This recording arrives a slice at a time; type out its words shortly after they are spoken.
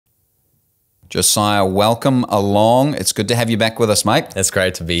Josiah, welcome along. It's good to have you back with us, mate. It's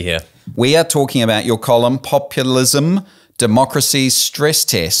great to be here. We are talking about your column, Populism, Democracy's Stress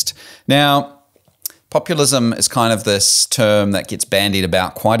Test. Now, populism is kind of this term that gets bandied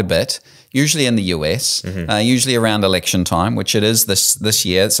about quite a bit, usually in the US, usually around election time, which it is this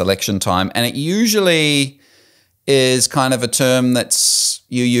year. It's election time. And it usually is kind of a term that's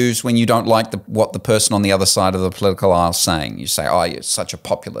you use when you don't like what the person on the other side of the political aisle is saying. You say, oh, you're such a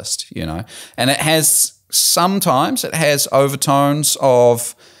populist, you know. And sometimes it has overtones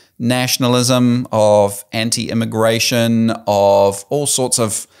of nationalism, of anti-immigration, of all sorts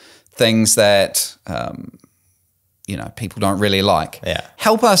of things that people don't really like. Yeah.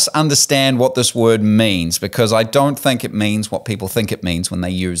 Help us understand what this word means, because I don't think it means what people think it means when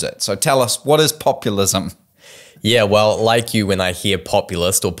they use it. So tell us, what is populism? Yeah, well, like you, when I hear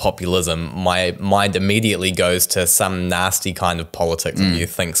populist or populism, my mind immediately goes to some nasty kind of politics. And you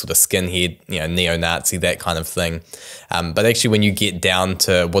think sort of skinhead, neo-Nazi, that kind of thing. But actually, when you get down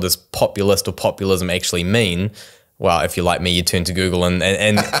to what does populist or populism actually mean, well, if you're like me, you turn to Google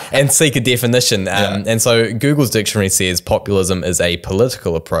and seek a definition. And so Google's dictionary says populism is a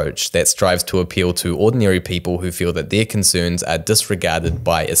political approach that strives to appeal to ordinary people who feel that their concerns are disregarded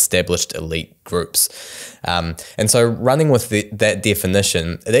by established elite groups. And so running with that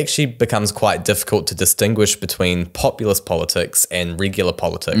definition, it actually becomes quite difficult to distinguish between populist politics and regular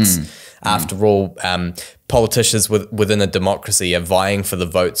politics. After all, politicians within a democracy are vying for the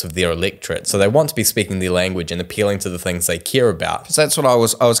votes of their electorate. So they want to be speaking their language and appealing to the things they care about. So that's what I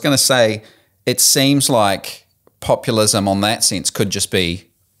was going to say. It seems like populism on that sense could just be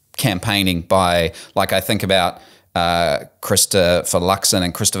campaigning by, like I think about Christopher Luxon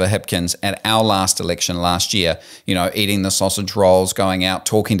and Christopher Hipkins at our last election last year, eating the sausage rolls, going out,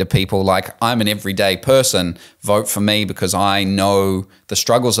 talking to people like, I'm an everyday person, vote for me because I know the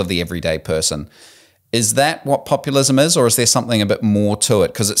struggles of the everyday person. Is that what populism is, or is there something a bit more to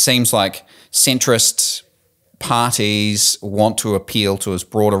it? Because it seems like centrist parties want to appeal to as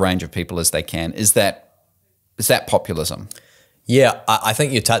broad a range of people as they can. Is that populism? Yeah, I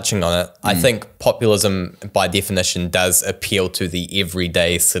think you're touching on it. I think populism, by definition, does appeal to the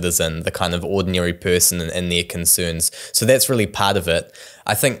everyday citizen, the kind of ordinary person and their concerns. So that's really part of it.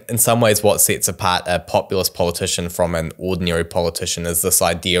 I think in some ways what sets apart a populist politician from an ordinary politician is this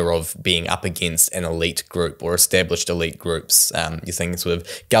idea of being up against an elite group or established elite groups. You're thinking sort of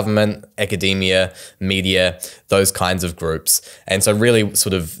government, academia, media, those kinds of groups. And so really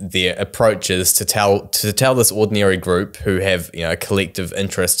sort of their approach is to tell this ordinary group who have a collective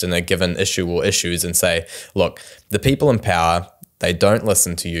interest in a given issue or issues and say, look, the people in power, they don't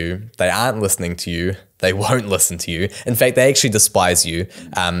listen to you, they aren't listening to you, they won't listen to you. In fact, they actually despise you.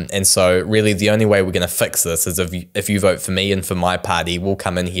 And so really the only way we're going to fix this is if you vote for me and for my party, we'll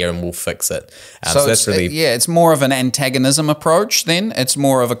come in here and we'll fix it. So that's really... Yeah, it's more of an antagonism approach then. It's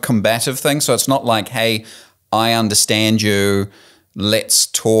more of a combative thing. So it's not like, hey, I understand you, let's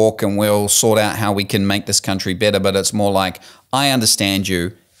talk and we'll sort out how we can make this country better. But it's more like, I understand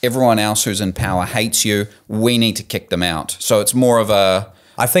you, everyone else who's in power hates you, we need to kick them out. So it's more of a...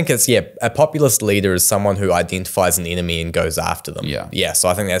 I think it's, a populist leader is someone who identifies an enemy and goes after them. Yeah. So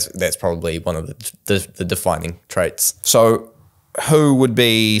I think that's probably one of the defining traits. So who would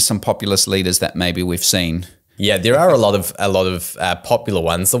be some populist leaders that maybe we've seen? Yeah, there are a lot of popular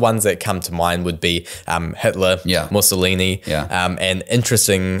ones. The ones that come to mind would be Hitler, Mussolini, and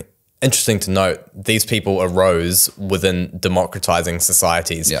interesting to note, these people arose within democratizing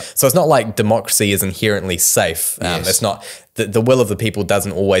societies. So it's not like democracy is inherently safe. It's not... The will of the people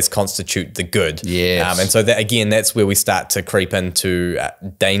doesn't always constitute the good. And so that's where we start to creep into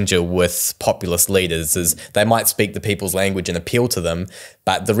danger with populist leaders, is they might speak the people's language and appeal to them,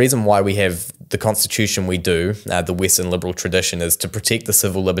 but the reason why we have the constitution we do, the Western liberal tradition, is to protect the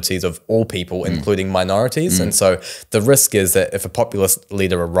civil liberties of all people, including minorities. And so the risk is that if a populist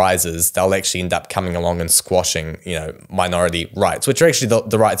leader arises, they'll actually end up coming along and squashing, minority rights, which are actually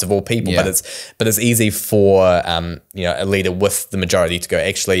the rights of all people. But it's easy for a leader with the majority to go,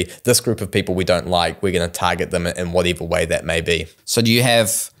 actually, this group of people we don't like, we're going to target them in whatever way that may be. So do you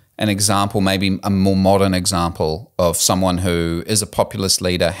have an example, maybe a more modern example, of someone who is a populist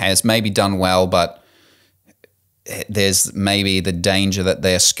leader, has maybe done well, but there's maybe the danger that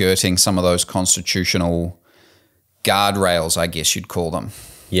they're skirting some of those constitutional guardrails, I guess you'd call them?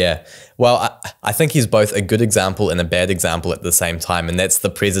 Yeah. Well, I think he's both a good example and a bad example at the same time, and that's the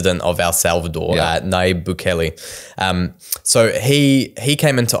president of El Salvador, Nayib Bukele. So he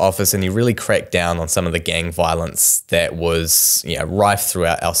came into office and he really cracked down on some of the gang violence that was rife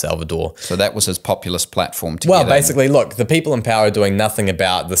throughout El Salvador. So that was his populist platform. Well, basically, look, the people in power are doing nothing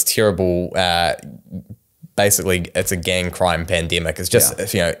about this terrible. Basically, it's a gang crime pandemic. It's just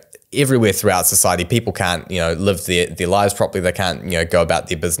everywhere throughout society, people can't, live their lives properly. They can't, go about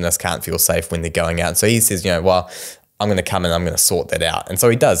their business, can't feel safe when they're going out. And so he says, well, I'm going to come in, I'm going to sort that out. And so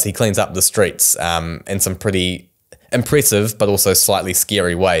he does. He cleans up the streets in some pretty impressive, but also slightly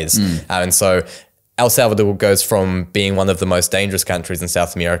scary ways. And so El Salvador goes from being one of the most dangerous countries in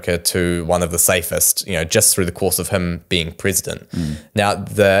South America to one of the safest, just through the course of him being president. Now,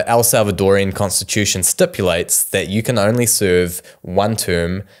 the El Salvadorian constitution stipulates that you can only serve one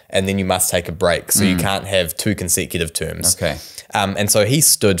term and then you must take a break. So you can't have 2 consecutive terms. Okay. And so he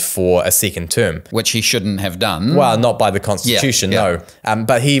stood for a second term. Which he shouldn't have done. Well, not by the constitution, no.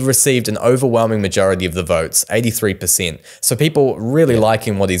 But he received an overwhelming majority of the votes, 83%. So people really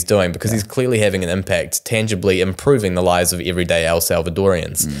liking what he's doing because he's clearly having an impact, tangibly improving the lives of everyday El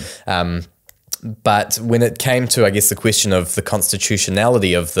Salvadorians. But when it came to, I guess, the question of the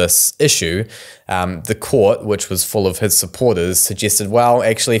constitutionality of this issue, the court, which was full of his supporters, suggested, well,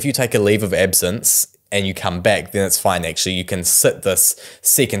 actually, if you take a leave of absence and you come back, then it's fine. Actually, you can sit this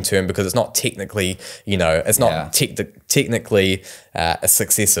second term because it's not technically, it's not technically a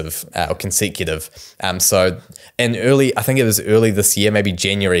successive or consecutive. So I think it was early this year, maybe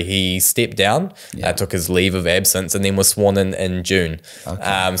January, he stepped down, took his leave of absence, and then was sworn in June.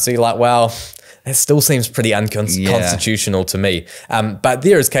 Okay. So you're like, well, it still seems pretty unconstitutional to me. But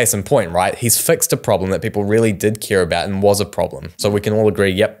there is case in point, right? He's fixed a problem that people really did care about and was a problem. So we can all agree,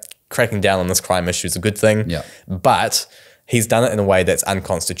 yep, cracking down on this crime issue is a good thing. Yeah. But he's done it in a way that's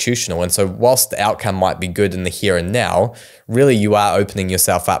unconstitutional. And so whilst the outcome might be good in the here and now, really you are opening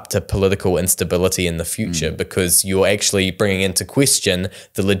yourself up to political instability in the future because you're actually bringing into question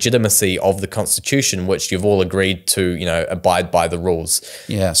the legitimacy of the Constitution, which you've all agreed to, abide by the rules.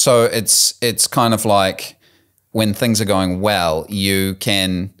 Yeah. So it's kind of like when things are going well, you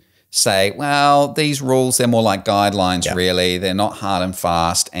can say, well, these rules, they're more like guidelines, really. They're not hard and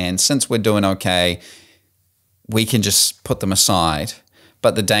fast. And since we're doing okay, we can just put them aside.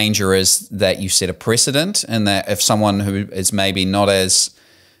 But the danger is that you set a precedent and that if someone who is maybe not as,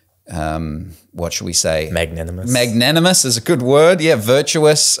 what should we say? Magnanimous. Magnanimous is a good word. Yeah,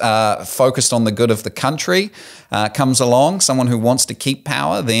 virtuous, focused on the good of the country, comes along, someone who wants to keep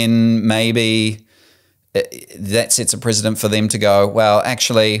power, then maybe that sets a precedent for them to go, well,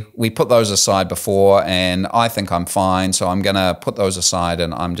 actually, we put those aside before and I think I'm fine, so I'm going to put those aside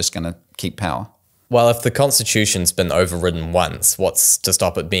and I'm just going to keep power. Well, if the Constitution's been overridden once, what's to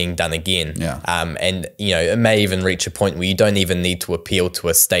stop it being done again? Yeah. And, it may even reach a point where you don't even need to appeal to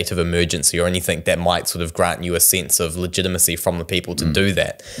a state of emergency or anything that might sort of grant you a sense of legitimacy from the people to do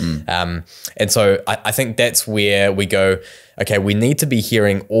that. And so I think that's where we go, okay, we need to be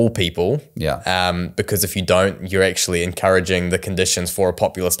hearing all people. Yeah. Because if you don't, you're actually encouraging the conditions for a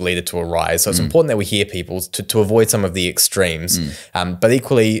populist leader to arise. So it's important that we hear people to avoid some of the extremes. But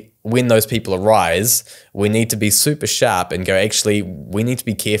equally, when those people arise, we need to be super sharp and go, actually, we need to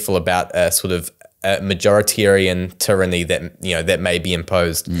be careful about a sort of a majoritarian tyranny that that may be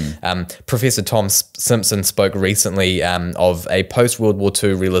imposed. Professor Tom Simpson spoke recently of a post-World War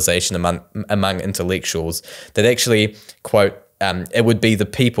II realization among intellectuals that actually, quote, it would be the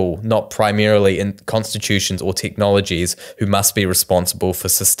people, not primarily in constitutions or technologies, who must be responsible for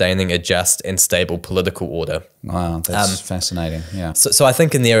sustaining a just and stable political order. Wow, that's fascinating. Yeah. So I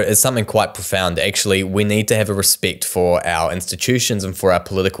think in there is something quite profound. Actually, we need to have a respect for our institutions and for our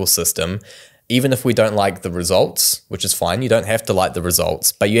political system. Even if we don't like the results, which is fine, you don't have to like the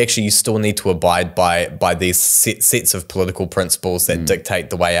results, but you still need to abide by these sets of political principles that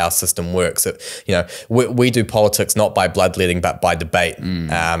dictate the way our system works. We do politics not by bloodletting, but by debate.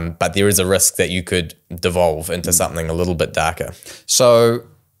 But there is a risk that you could devolve into something a little bit darker. So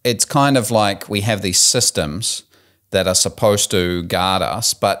it's kind of like we have these systems that are supposed to guard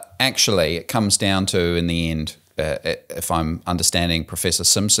us, but actually it comes down to, in the end, if I'm understanding Professor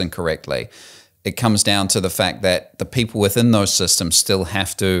Simpson correctly, it comes down to the fact that the people within those systems still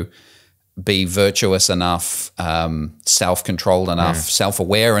have to be virtuous enough, self-controlled enough,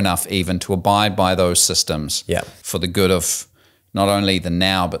 self-aware enough even to abide by those systems for the good of not only the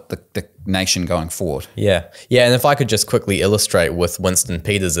now, but the nation going forward. Yeah. And if I could just quickly illustrate with Winston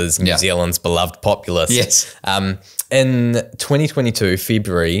Peters as New Zealand's beloved populist. Yes. In 2022,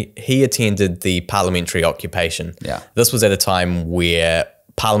 February, he attended the parliamentary occupation. Yeah. This was at a time where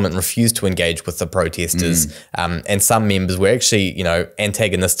Parliament refused to engage with the protesters, and some members were actually,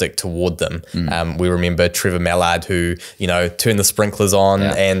 antagonistic toward them. We remember Trevor Mallard, who, turned the sprinklers on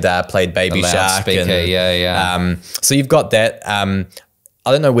and played Baby Shark. So you've got that. I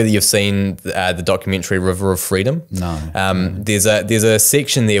don't know whether you've seen the documentary River of Freedom. No. There's a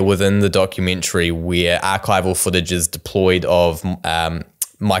section there within the documentary where archival footage is deployed of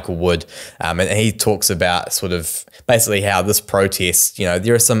Michael Wood, and he talks about sort of basically how this protest,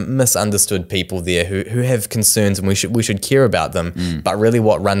 there are some misunderstood people there who have concerns, and we should care about them. But really,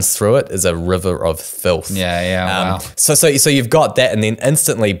 what runs through it is a river of filth. Wow. So you've got that, and then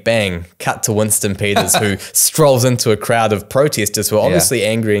instantly, bang, cut to Winston Peters, who strolls into a crowd of protesters who are obviously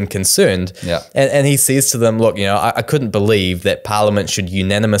angry and concerned. And he says to them, look, I couldn't believe that Parliament should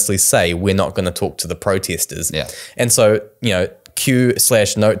unanimously say we're not going to talk to the protesters. And so,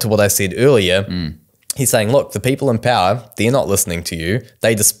 Q/note to what I said earlier, he's saying, look, the people in power, they're not listening to you.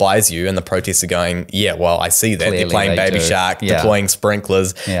 They despise you. And the protests are going, yeah, well, I see that. They're playing Baby Shark, deploying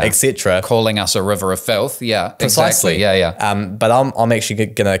sprinklers, etc. Calling us a river of filth. Precisely. Exactly. But I'm actually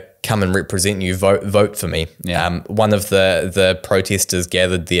going to come and represent you, vote for me. One of the protesters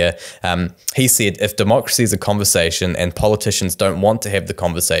gathered there, he said, if democracy is a conversation and politicians don't want to have the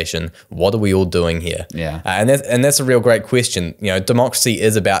conversation, what are we all doing here? And that's a real great question. Democracy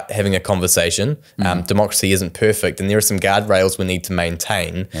is about having a conversation. Democracy isn't perfect, and there are some guardrails we need to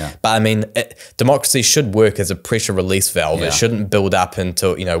maintain. But I mean, democracy should work as a pressure release valve. It shouldn't build up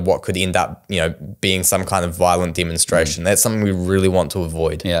into what could end up being some kind of violent demonstration. That's something we really want to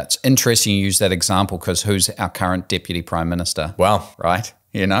avoid. It's interesting you use that example, because who's our current Deputy Prime Minister? Wow. Right?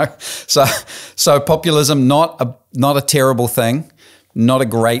 So populism, not a terrible thing, not a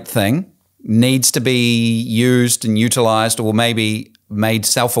great thing, needs to be used and utilized, or maybe made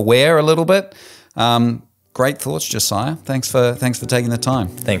self-aware a little bit. Great thoughts, Josiah. Thanks for taking the time.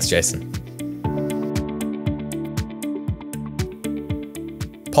 Thanks, Jason.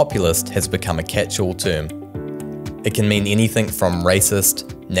 Populist has become a catch-all term. It can mean anything from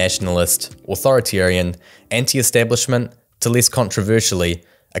racist, nationalist, authoritarian, anti-establishment, to less controversially,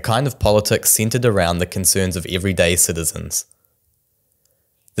 a kind of politics centered around the concerns of everyday citizens.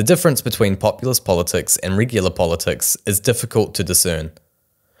 The difference between populist politics and regular politics is difficult to discern.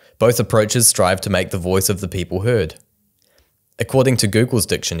 Both approaches strive to make the voice of the people heard. According to Google's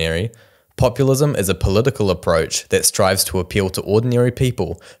dictionary, populism is a political approach that strives to appeal to ordinary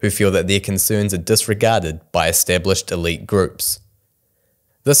people who feel that their concerns are disregarded by established elite groups.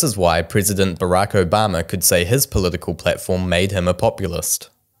 This is why President Barack Obama could say his political platform made him a populist.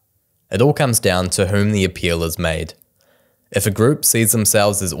 It all comes down to whom the appeal is made. If a group sees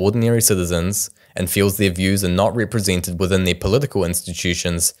themselves as ordinary citizens and feels their views are not represented within their political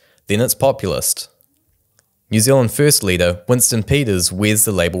institutions, then it's populist. New Zealand First leader Winston Peters wears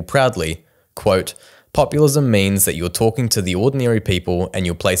the label proudly. Quote, populism means that you're talking to the ordinary people and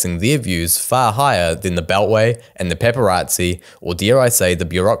you're placing their views far higher than the beltway and the paparazzi, or dare I say the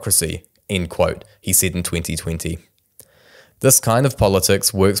bureaucracy, end quote, he said in 2020. This kind of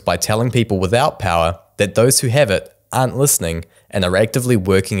politics works by telling people without power that those who have it aren't listening and are actively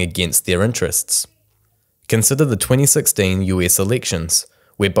working against their interests. Consider the 2016 US elections,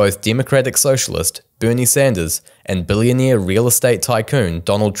 where both Democratic Socialist Bernie Sanders and billionaire real estate tycoon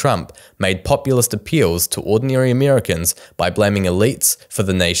Donald Trump made populist appeals to ordinary Americans by blaming elites for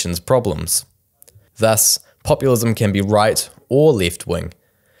the nation's problems. Thus, populism can be right or left-wing.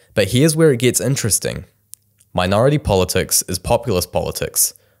 But here's where it gets interesting. Minority politics is populist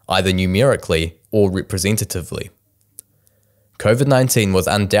politics, either numerically or representatively. COVID-19 was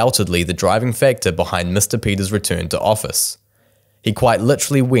undoubtedly the driving factor behind Mr. Peters' return to office. He quite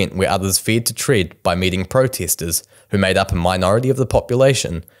literally went where others feared to tread by meeting protesters who made up a minority of the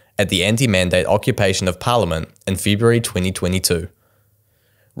population at the anti-mandate occupation of Parliament in February 2022.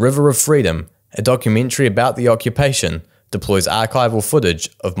 River of Freedom, a documentary about the occupation, deploys archival footage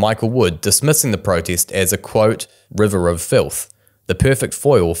of Michael Wood dismissing the protest as a, quote, river of filth, the perfect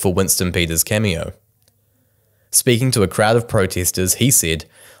foil for Winston Peters' cameo. Speaking to a crowd of protesters, he said,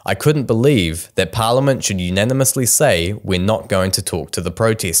 I couldn't believe that Parliament should unanimously say we're not going to talk to the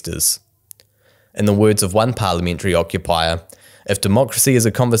protesters. In the words of one parliamentary occupier, if democracy is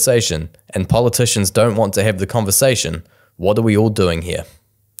a conversation and politicians don't want to have the conversation, what are we all doing here?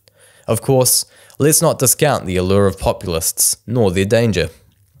 Of course, let's not discount the allure of populists, nor their danger.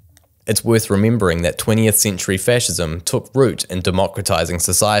 It's worth remembering that 20th century fascism took root in democratizing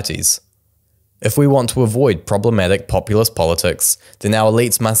societies. If we want to avoid problematic populist politics, then our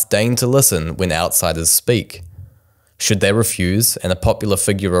elites must deign to listen when outsiders speak. Should they refuse and a popular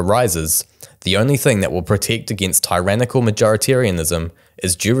figure arises, the only thing that will protect against tyrannical majoritarianism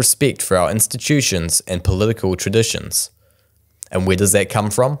is due respect for our institutions and political traditions. And where does that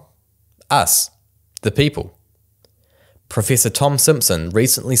come from? Us, the people. Professor Tom Simpson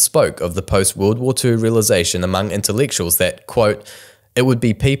recently spoke of the post-World War II realization among intellectuals that, quote, it would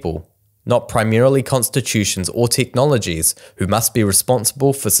be people, not primarily constitutions or technologies, who must be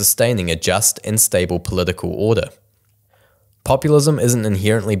responsible for sustaining a just and stable political order. Populism isn't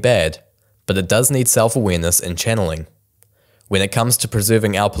inherently bad, but it does need self-awareness and channeling. When it comes to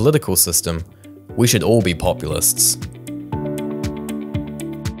preserving our political system, we should all be populists.